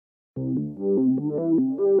When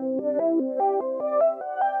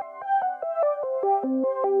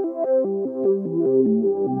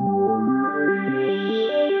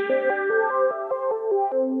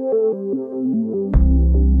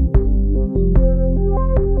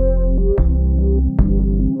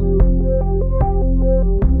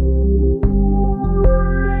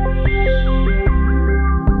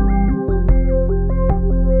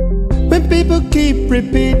people keep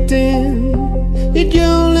repeating that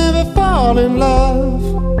you'll never fall in love,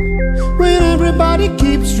 when everybody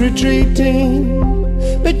keeps retreating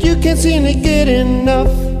but you can't seem to get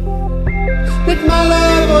enough, let my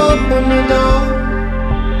love open the door.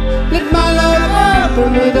 Let my love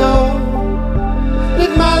open the door.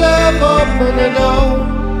 Let my love open the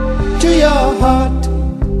door to your heart.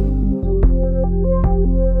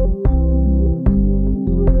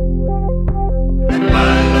 Let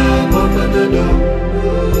my love open the door.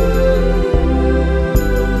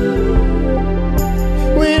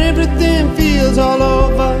 When everything feels all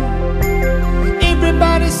over,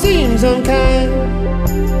 everybody seems unkind,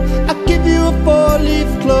 I'll give you a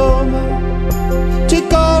 4-leaf clover,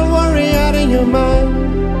 take all worry out of your mind.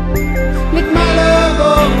 Let my love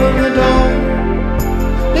open the door.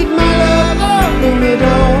 Let my love open the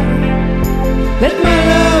door. Let my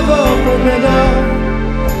love open the door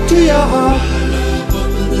to your heart.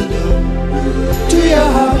 To your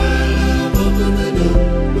heart.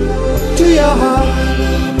 To your heart.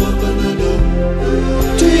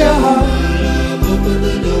 To your heart.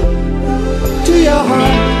 To your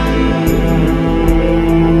heart.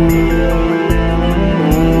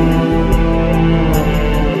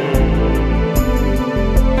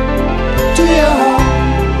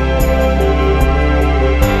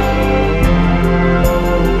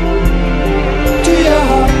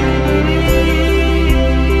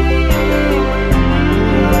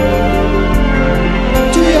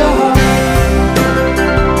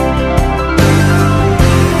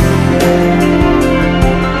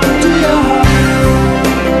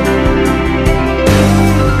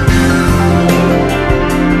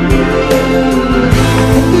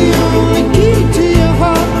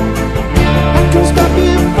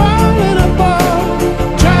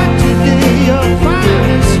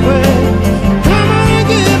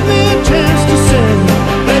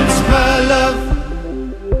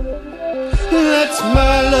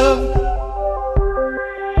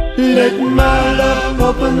 Let my love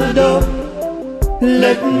open the door.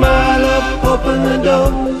 Let my love open the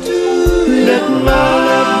door. Let my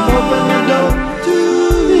love open the door.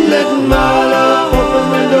 Let my love open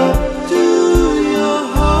the door.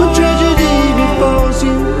 When tragedy befalls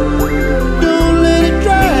you, don't let it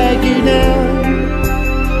drag you down.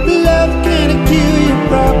 Love can't kill your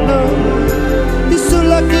problem. You're so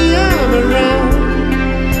lucky I'm around.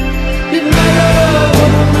 Let my love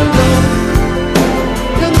open the door.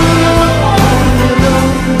 Let my love open the door.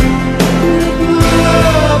 Let my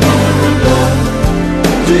love open the door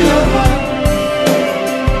to your heart.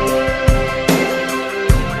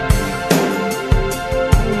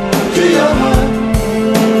 To your